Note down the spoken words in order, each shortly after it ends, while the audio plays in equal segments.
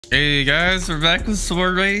Hey guys, we're back with some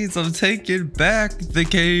more raids. I'm taking back the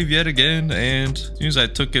cave yet again, and as soon as I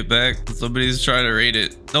took it back, somebody's trying to raid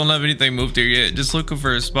it. Don't have anything moved here yet. Just looking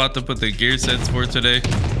for a spot to put the gear sets for today.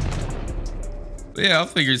 But yeah, I'll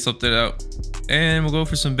figure something out. And we'll go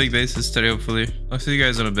for some big bases today, hopefully. I'll see you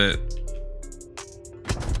guys in a bit.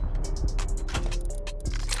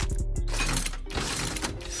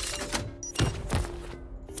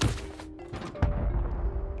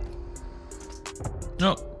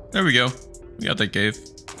 Oh, there we go. We got that cave.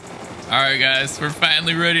 All right, guys, we're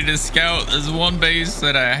finally ready to scout. There's one base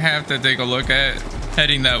that I have to take a look at.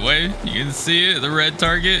 Heading that way. You can see it, the red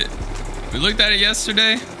target. We looked at it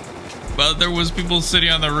yesterday, but there was people sitting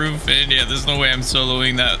on the roof, and yeah, there's no way I'm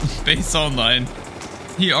soloing that base online.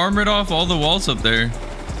 He armored off all the walls up there.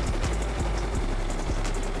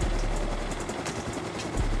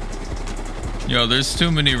 Yo, there's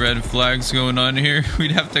too many red flags going on here.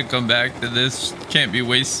 We'd have to come back to this. Can't be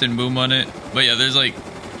wasting boom on it. But yeah, there's like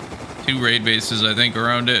 2 raid bases, I think,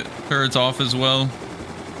 around it. Turrets off as well.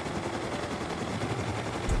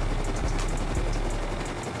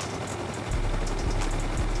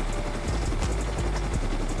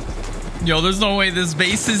 Yo, there's no way this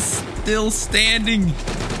base is still standing.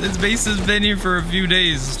 This base has been here for a few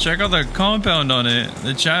days. Check out the compound on it.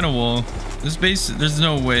 The channel wall. This base, there's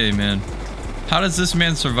no way, man. How does this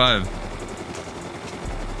man survive?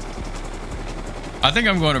 I think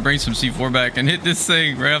I'm going to bring some C4 back and hit this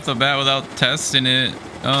thing right off the bat without testing it.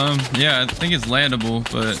 Yeah, I think it's landable,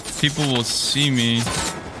 but people will see me.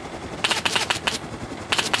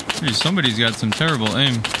 Dude, somebody's got some terrible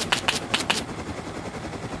aim.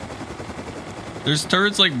 There's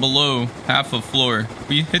turrets like below half a floor.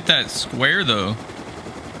 We hit that square though.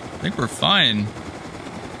 I think we're fine.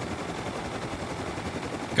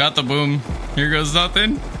 Got the boom. Here goes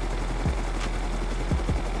nothing.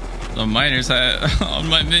 The miner's hat on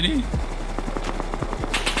my mini.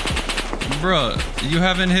 Bruh, you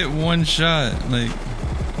haven't hit one shot. Like,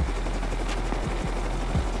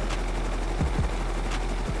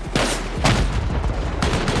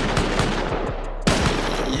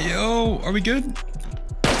 yo, are we good?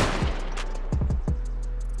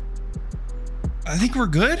 I think we're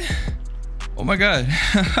good. Oh my god.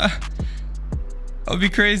 That would be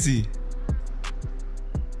crazy.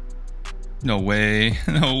 No way.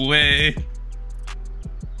 No way.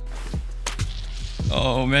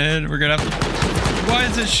 Oh man, we're gonna have to... Why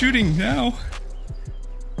is it shooting now?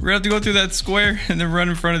 We're gonna have to go through that square and then run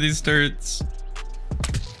in front of these turrets.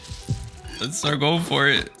 Let's start going for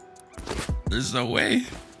it. There's no way.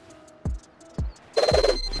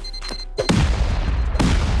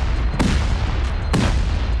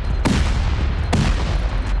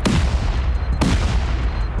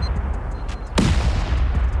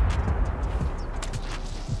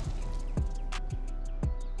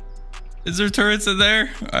 Is there turrets in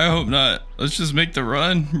there? I hope not. Let's just make the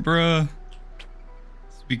run, bruh.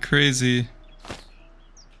 This would be crazy.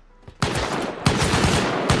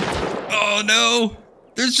 Oh no!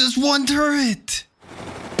 There's just one turret!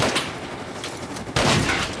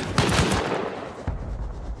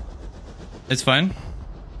 It's fine.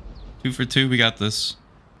 2 for 2, we got this.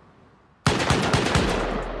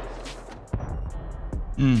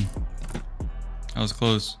 That was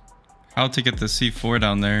close. How to get the C4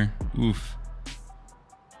 down there? Oof.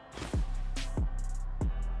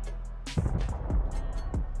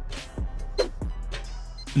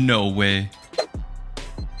 No way.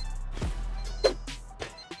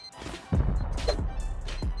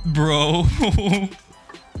 Bro.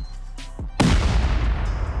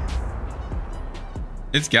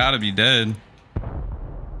 It's gotta be dead.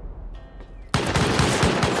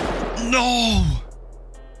 No!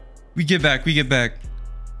 We get back, we get back.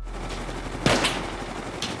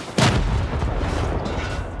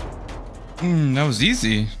 That was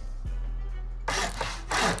easy.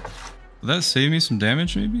 Will that save me some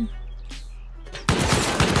damage, maybe?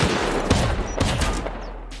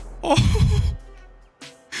 Oh!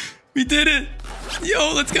 We did it!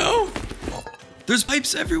 Yo, let's go! There's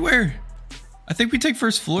pipes everywhere! I think we take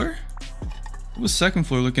first floor? What was second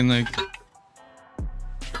floor looking like?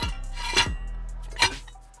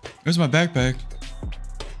 Where's my backpack?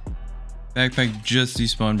 Backpack just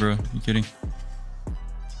despawned, bro. You kidding?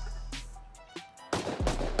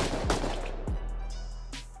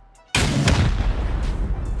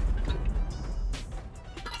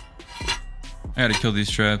 I gotta kill these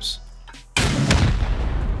traps.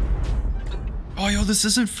 Oh, yo, this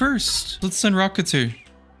isn't first. Let's send rockets here.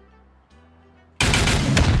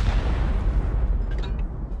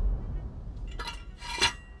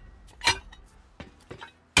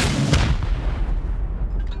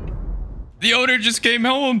 The owner sweater just came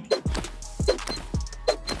home.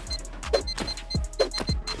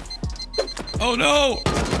 Oh no.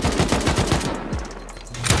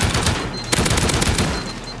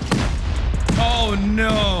 Oh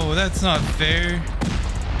no, that's not fair.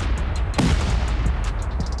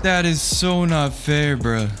 That is so not fair,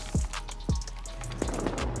 bruh.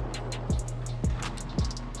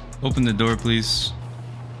 Open the door, please.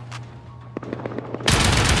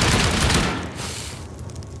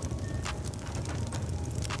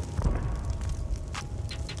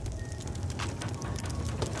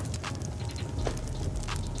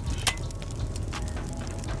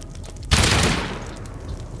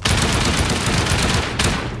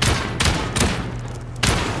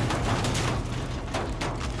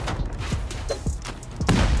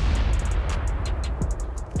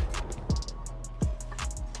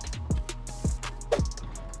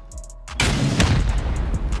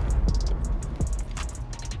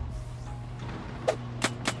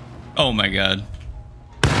 Oh my god.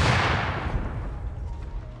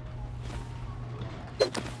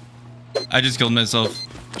 I just killed myself.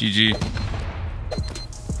 GG.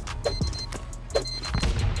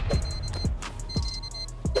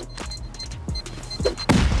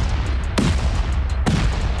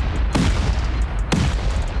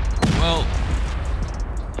 Well,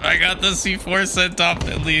 I got the C4 sent off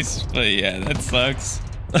at least, but yeah, that sucks.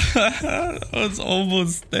 I was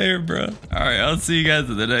almost there, bro. Alright, I'll see you guys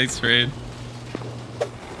in the next raid.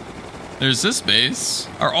 There's this base.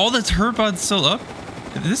 Are all the turret pods still up?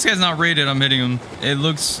 If this guy's not raided, I'm hitting him. It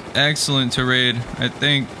looks excellent to raid, I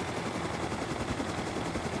think.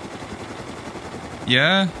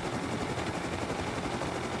 Yeah.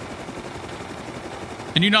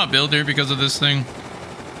 Can you not build here because of this thing?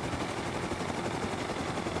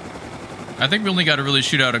 I think we only got to really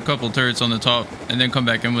shoot out a couple turrets on the top and then come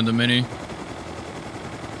back in with the mini.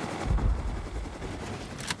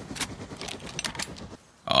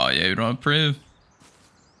 Oh yeah, we don't have priv.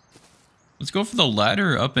 Let's go for the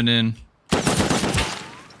ladder up and in.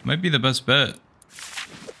 Might be the best bet.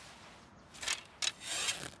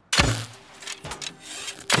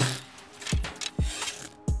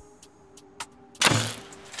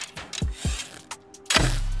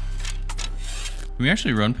 Can we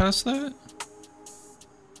actually run past that?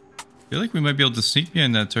 I feel like we might be able to sneak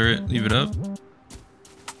behind that turret, leave it up.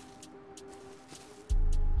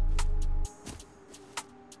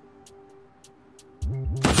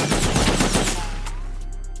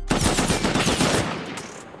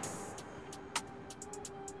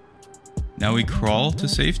 Now we crawl to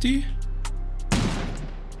safety?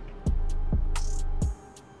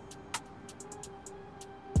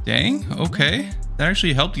 Dang, okay. That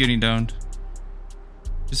actually helped getting downed.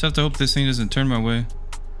 Just have to hope this thing doesn't turn my way.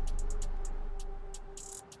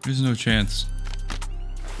 There's no chance.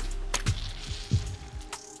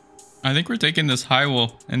 I think we're taking this high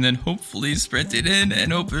wall and then hopefully sprint it in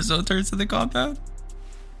and hope there's no turrets in the compound.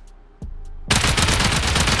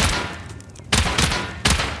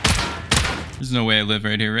 There's no way I live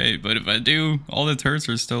right here, right? But if I do, all the turrets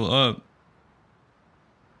are still up.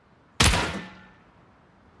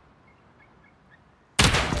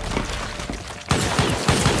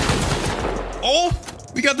 Oh,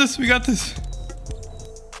 we got this, we got this.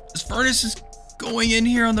 This furnace is going in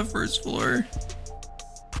here on the first floor.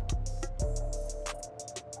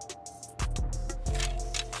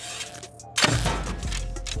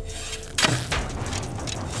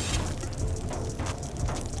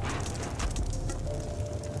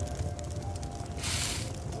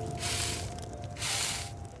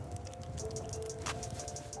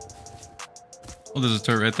 Oh, there's a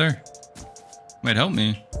turret right there. Might help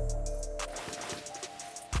me.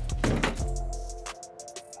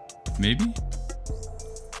 Maybe?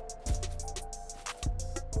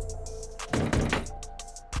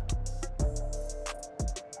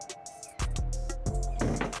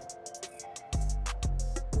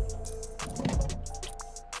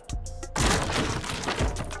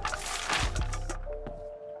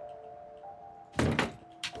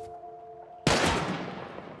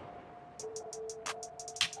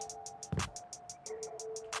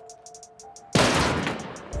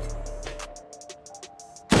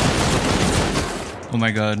 Oh my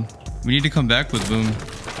god. We need to come back with boom.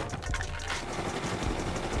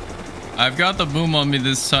 I've got the boom on me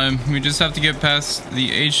this time. We just have to get past the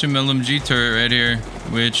HMLMG turret right here,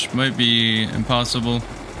 which might be impossible.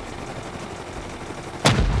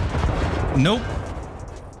 Nope.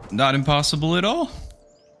 Not impossible at all.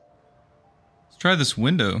 Let's try this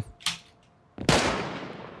window.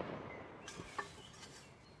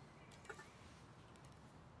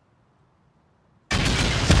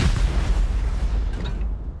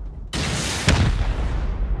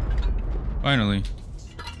 Finally.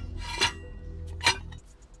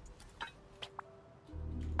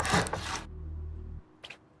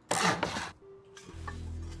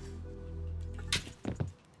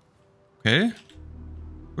 Okay.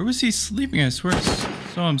 Where was he sleeping? I swear I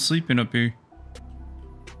saw him sleeping up here.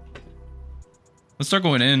 Let's start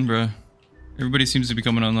going in, bro. Everybody seems to be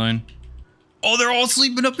coming online. Oh, they're all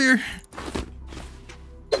sleeping up here.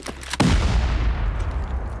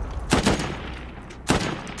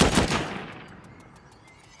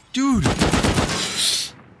 Dude.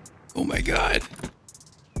 Oh my god.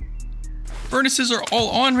 Furnaces are all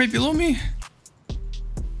on right below me.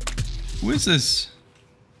 Who is this?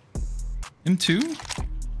 M2?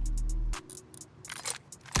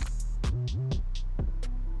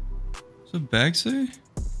 What's the bag say?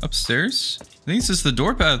 Upstairs? I think it's just the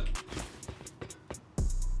door path.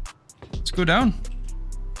 Let's go down.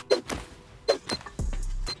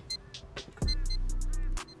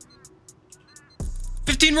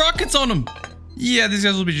 $15 rockets on them! Yeah, these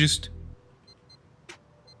guys will be juiced.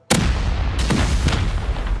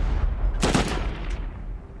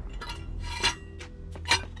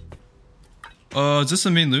 Is this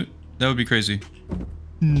the main loot? That would be crazy.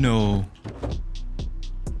 No.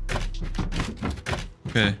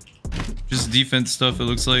 Okay. Just defense stuff, it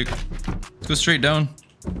looks like. Let's go straight down.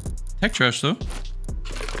 Tech trash, though.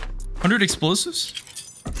 100 explosives?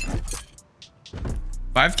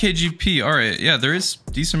 5 KGP. Alright, yeah, there is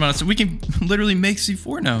decent amount of stuff. We can literally make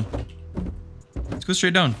C4 now. Let's go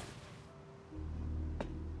straight down.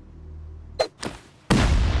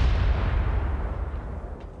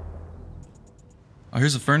 Oh,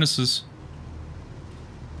 here's the furnaces.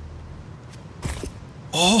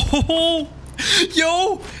 Oh!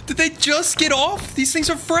 Yo! Did they just get off? These things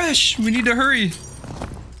are fresh. We need to hurry.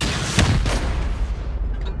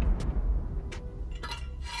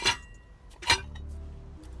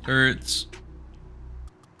 Turrets.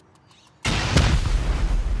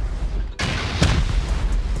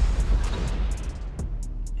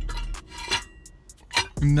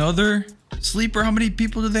 Another sleeper? How many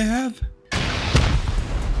people do they have?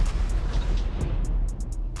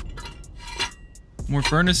 More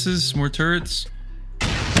furnaces, more turrets.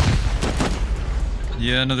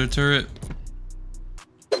 Yeah, another turret.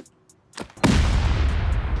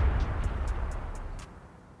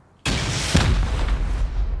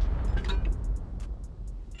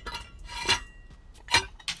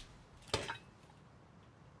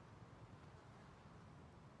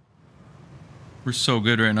 We're so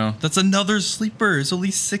good right now. That's another sleeper. There's at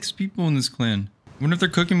least 6 people in this clan. I wonder if they're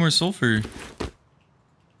cooking more sulfur.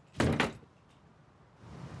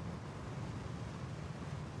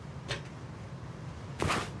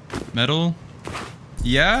 Metal?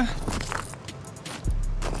 Yeah?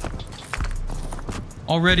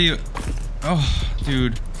 Already... Oh,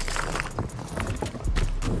 dude.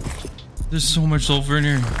 There's so much sulfur in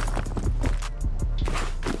here.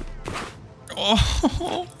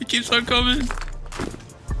 Oh, it keeps on coming.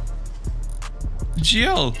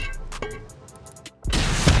 GL.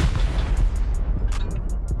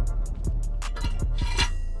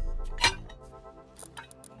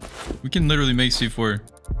 We can literally make C4.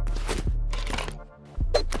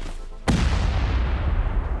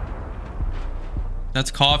 That's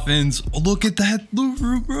coffins. Oh, look at that loot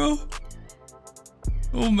room, bro.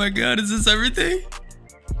 Oh my god, is this everything?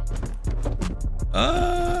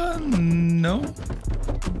 No.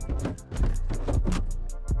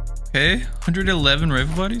 Okay, 111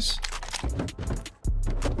 rifle bodies.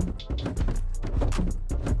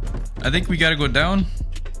 I think we gotta go down.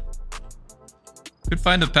 Could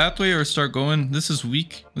find a pathway or start going. This is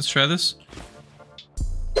weak. Let's try this.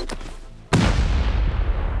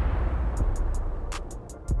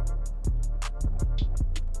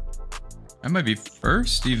 I might be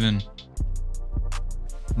first even.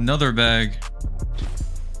 Another bag.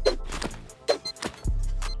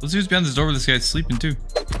 Let's see who's behind this door where this guy's sleeping too.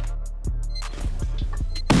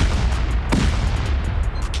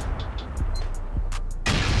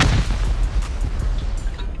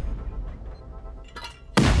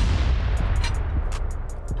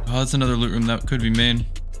 Oh, that's another loot room. That could be main.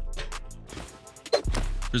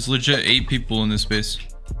 There's legit 8 people in this space.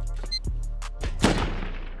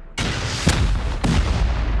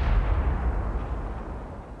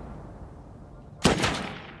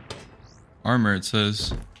 Armor, it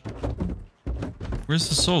says. Where's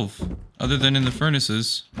the sulf? Other than in the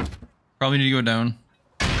furnaces. Probably need to go down.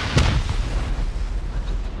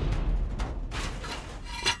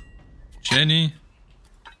 Jenny.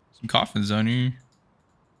 Some coffins down here.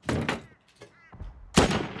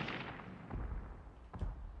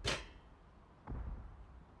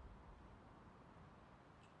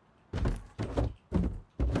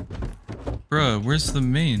 Bruh, where's the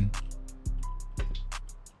main?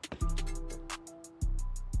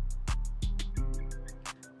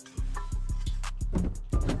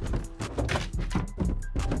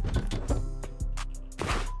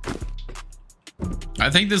 I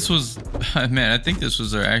think this was, man, I think this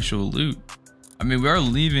was our actual loot. I mean, we are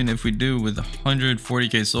leaving if we do with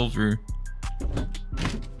 140k sulfur.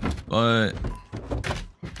 But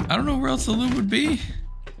I don't know where else the loot would be.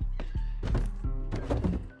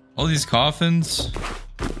 All these coffins.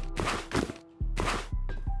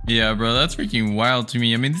 Yeah, bro, that's freaking wild to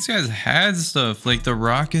me. I mean, these guys had stuff like the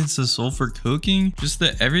rockets, the sulfur cooking, just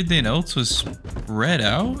that everything else was spread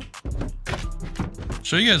out.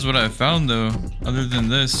 Show you guys what I found though, other than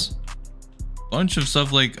this. Bunch of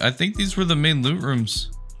stuff like, I think these were the main loot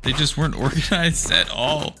rooms. They just weren't organized at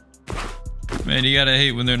all. Man, you gotta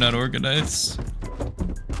hate when they're not organized.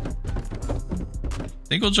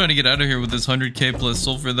 I think we'll try to get out of here with this 100k plus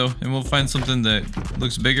sulfur though, and we'll find something that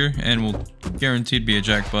looks bigger and will guaranteed be a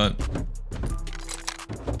jackpot.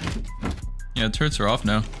 Yeah, turrets are off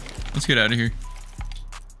now. Let's get out of here.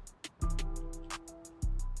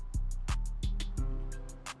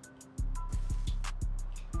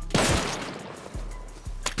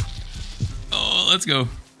 Oh, let's go.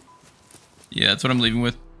 Yeah, that's what I'm leaving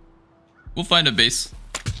with. We'll find a base.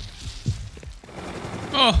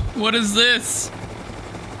 Oh, what is this?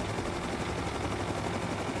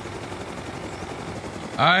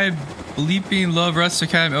 I bleeping love Rust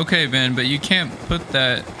Academy. Okay, man, but you can't put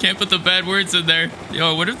the bad words in there.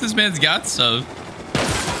 Yo, what if this man's got stuff?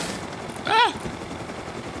 Ah!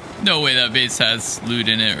 No way that base has loot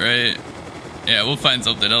in it, right? Yeah, we'll find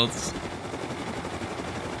something else.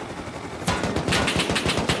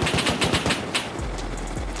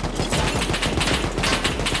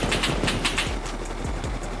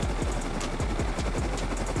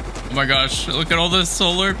 Oh my gosh, look at all the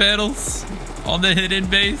solar panels on the hidden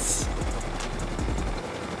base.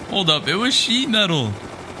 Hold up, it was sheet metal.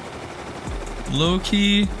 Low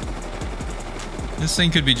key. This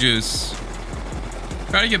thing could be juice.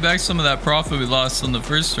 Try to get back some of that profit we lost on the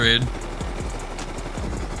first raid.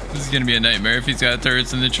 This is gonna be a nightmare if he's got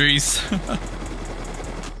turrets in the trees.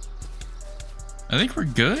 I think we're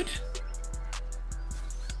good.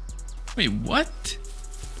 Wait, what?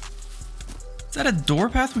 Is that a door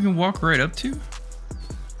path we can walk right up to?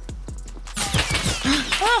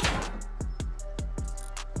 Ah!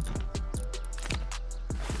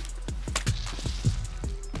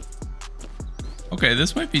 Okay,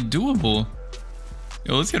 this might be doable.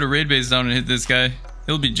 Yo, let's get a raid base down and hit this guy.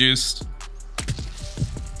 He'll be juiced.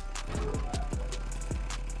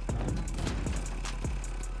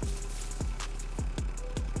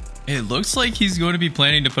 It looks like he's going to be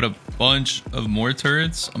planning to put a bunch of more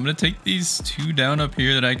turrets. I'm going to take these two down up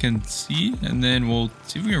here that I can see, and then we'll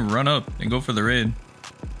see if we can run up and go for the raid.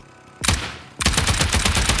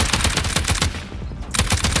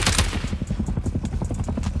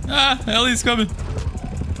 Ah, Ellie's coming.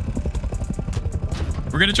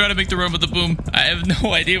 We're going to try to make the run with the boom. I have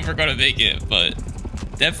no idea if we're going to make it, but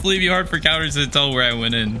definitely be hard for counters to tell where I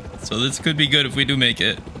went in. So this could be good if we do make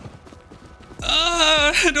it.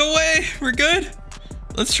 No way. We're good.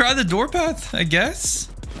 Let's try the door path, I guess.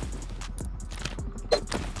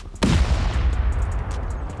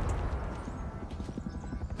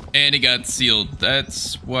 And it got sealed.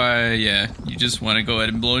 That's why, yeah, you just want to go ahead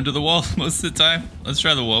and blow into the wall most of the time. Let's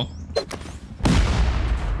try the wall.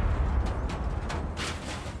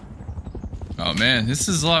 Oh man, this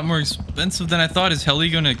is a lot more expensive than I thought. Is Heli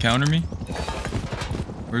gonna counter me?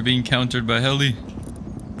 We're being countered by Heli.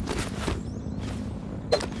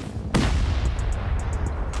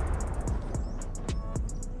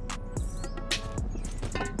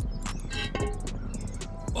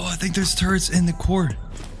 Oh, I think there's turrets in the core.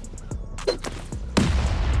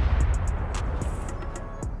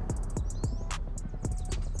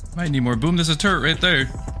 Might need more boom. There's a turret right there.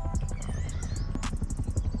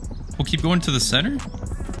 We'll keep going to the center.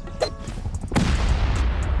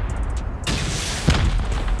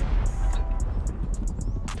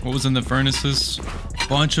 What was in the furnaces?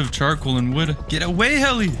 Bunch of charcoal and wood. Get away,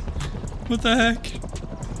 Heli! What the heck?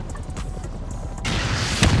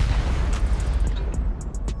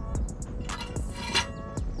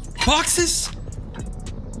 Boxes!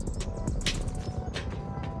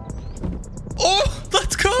 Oh,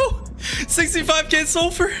 let's go! 65k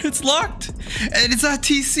sulfur. It's locked. And it's at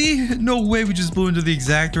TC. No way we just blew into the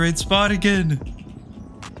exact right spot again.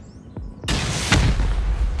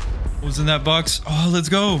 What was in that box? Oh, let's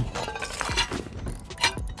go.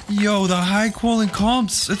 Yo, the high quality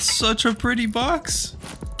comps. It's such a pretty box.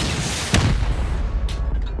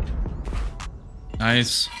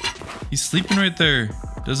 Nice. He's sleeping right there.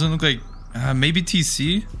 Doesn't look like... maybe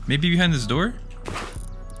TC? Maybe behind this door?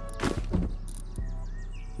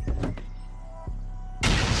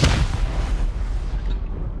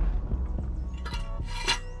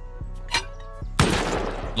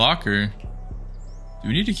 Locker. Do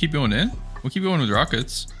we need to keep going in? We'll keep going with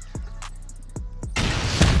rockets.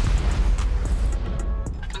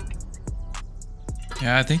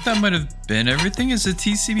 Yeah, I think that might have been everything. Is the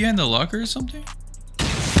TC behind the locker or something?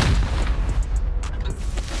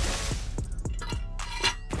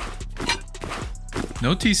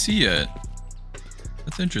 No TC yet.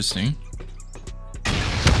 That's interesting.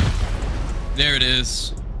 There it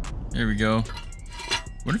is. There we go.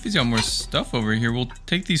 What if he's got more stuff over here? We'll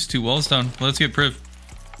take these 2 walls down. Let's get priv.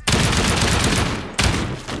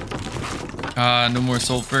 No more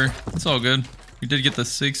sulfur. It's all good. We did get the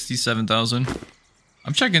 67,000.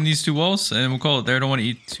 I'm checking these 2 walls and we'll call it there. I don't want to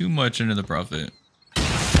eat too much into the profit.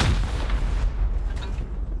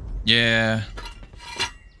 Yeah.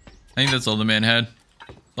 I think that's all the man had.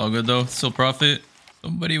 It's all good though. Still profit.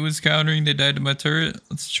 Somebody was countering. They died to my turret.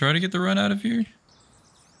 Let's try to get the run out of here.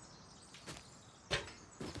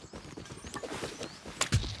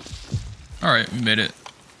 Alright, we made it.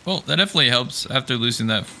 Well, that definitely helps after losing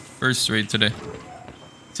that first raid today.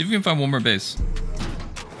 See if we can find one more base.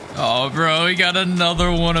 Oh, bro, we got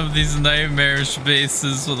another one of these nightmarish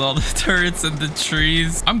bases with all the turrets and the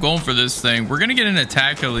trees. I'm going for this thing. We're gonna get an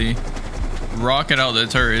attack heli, rocket out the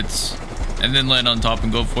turrets, and then land on top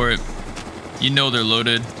and go for it. You know they're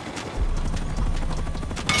loaded.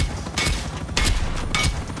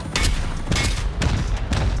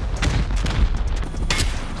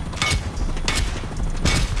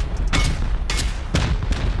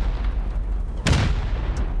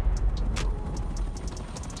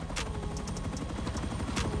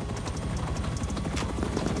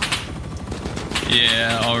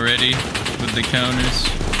 Yeah, already with the counters.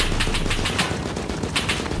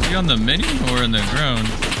 Are you on the mini or in the ground?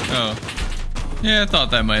 Oh. Yeah, I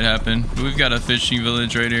thought that might happen. We've got a fishing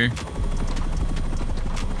village right here.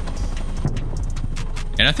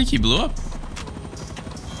 And I think he blew up.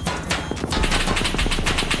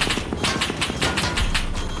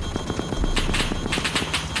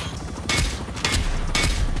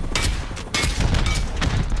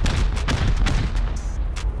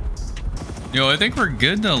 Yo, I think we're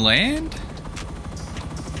good to land.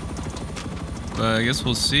 But I guess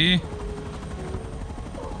we'll see.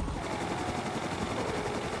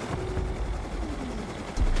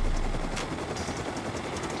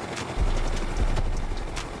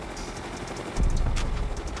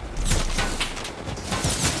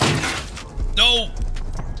 No!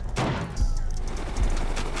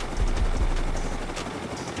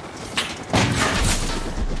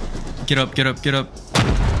 Get up, get up, get up.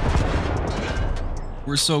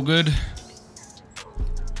 We're so good.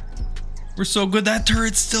 We're so good. That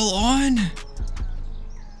turret's still on.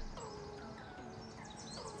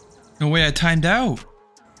 No way, I timed out.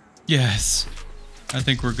 Yes. I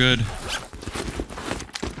think we're good.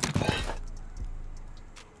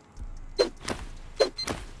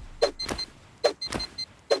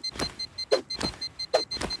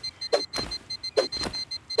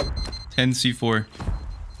 C4.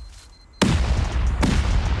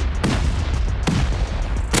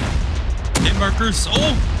 Hit markers.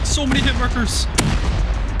 Oh, so many hit markers.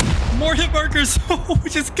 More hit markers. Oh, we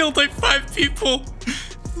just killed like 5 people.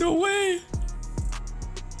 No way.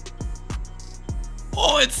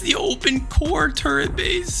 Oh, it's the open core turret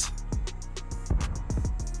base.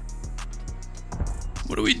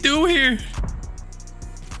 What do we do here?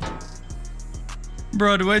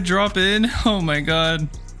 Bro, do I drop in? Oh my god.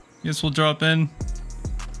 Guess we'll drop in.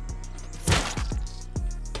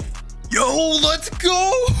 Yo, let's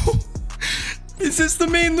go! Is this the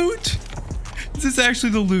main loot? Is this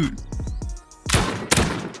actually the loot?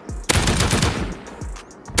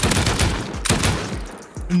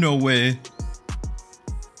 No way.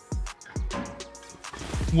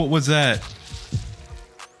 What was that?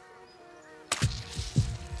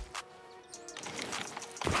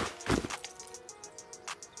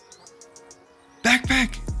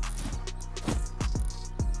 Backpack!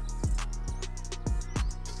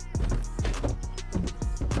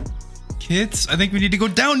 Kits, I think we need to go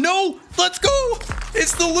down. No! Let's go!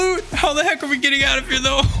 It's the loot! How the heck are we getting out of here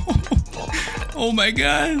though? Oh my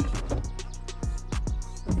god.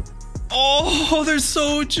 Oh, they're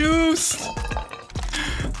so juiced.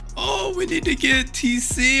 Oh, we need to get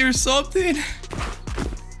TC or something.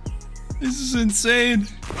 This is insane.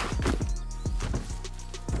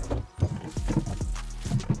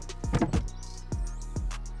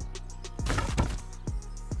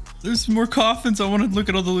 There's more coffins. I want to look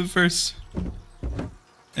at all the loot first.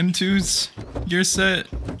 M2s. Gear set.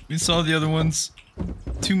 We saw the other ones.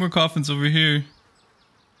 2 more coffins over here.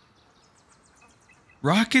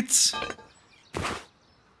 Rockets.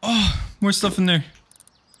 Oh, more stuff in there.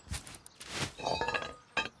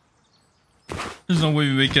 There's no way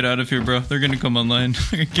we make it out of here, bro. They're gonna come online.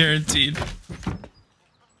 Guaranteed.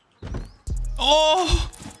 Oh!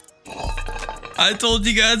 I told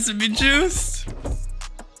you guys to be juiced.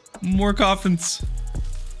 More coffins.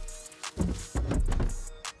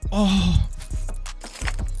 Oh.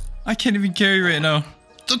 I can't even carry right now.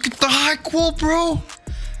 Look at the high qual, bro.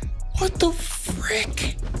 What the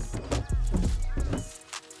frick?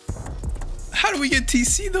 How do we get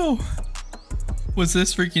TC though? Was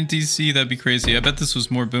this freaking TC? That'd be crazy. I bet this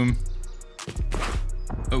was more boom.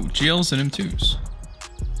 Oh, GLs and M2s.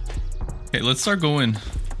 Okay, let's start going.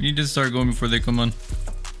 We need to start going before they come on.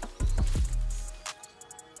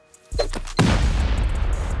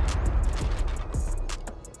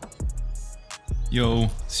 Yo,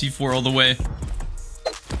 C4 all the way.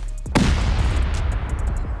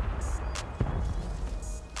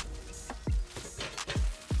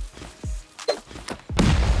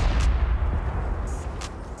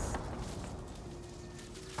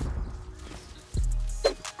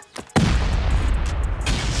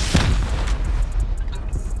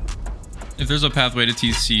 If there's a pathway to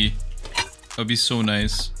TC, that would be so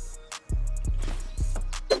nice.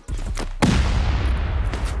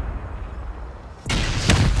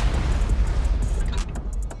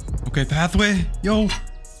 Okay, pathway. Yo.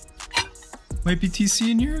 Might be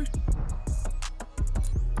TC in here.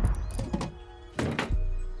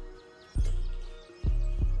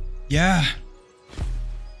 Yeah.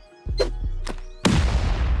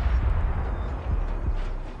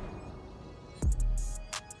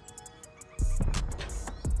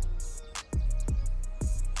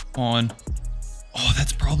 On. Oh,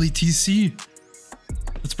 that's probably TC.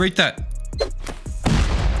 Let's break that.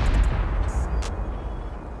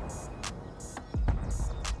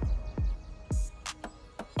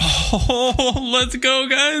 Oh, let's go,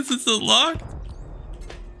 guys. Is it locked?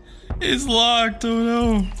 It's locked. Oh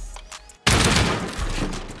no.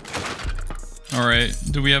 All right.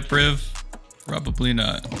 Do we have Priv? Probably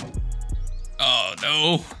not. Oh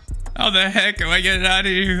no. How the heck am I getting out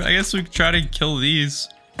of here? I guess we could try to kill these.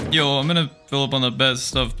 Yo, I'm gonna fill up on the best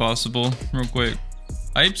stuff possible real quick.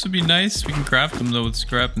 Pipes would be nice. We can craft them though with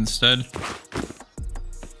scrap instead.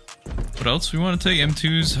 What else we want to take?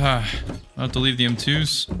 M2s. I'll have to leave the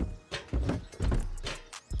M2s.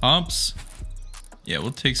 Comps. Yeah,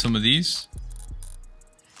 we'll take some of these.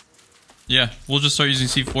 Yeah, we'll just start using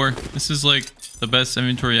C4. This is like the best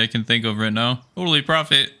inventory I can think of right now. Totally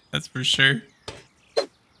profit, that's for sure.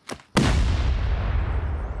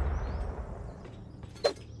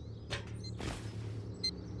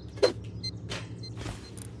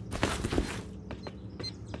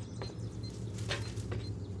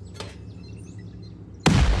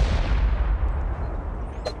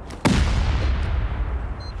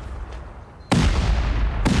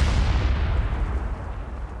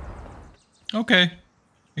 Okay,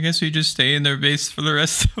 I guess we just stay in their base for the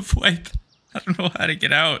rest of wipe. I don't know how to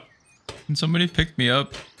get out. Can somebody pick me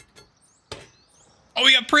up? Oh,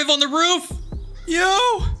 we got Priv on the roof!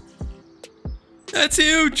 Yo! That's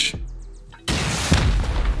huge!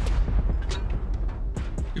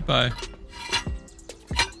 Goodbye.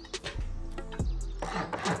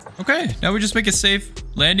 Okay, now we just make a safe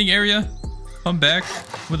landing area. Come back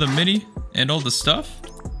with a mini and all the stuff.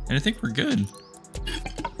 And I think we're good.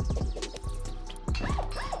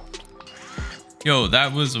 Yo,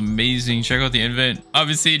 that was amazing. Check out the invent.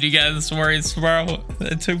 Obviously, you guys this morning, tomorrow.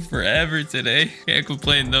 That took forever today. Can't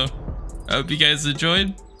complain though. I hope you guys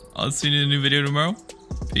enjoyed. I'll see you in a new video tomorrow.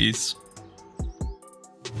 Peace.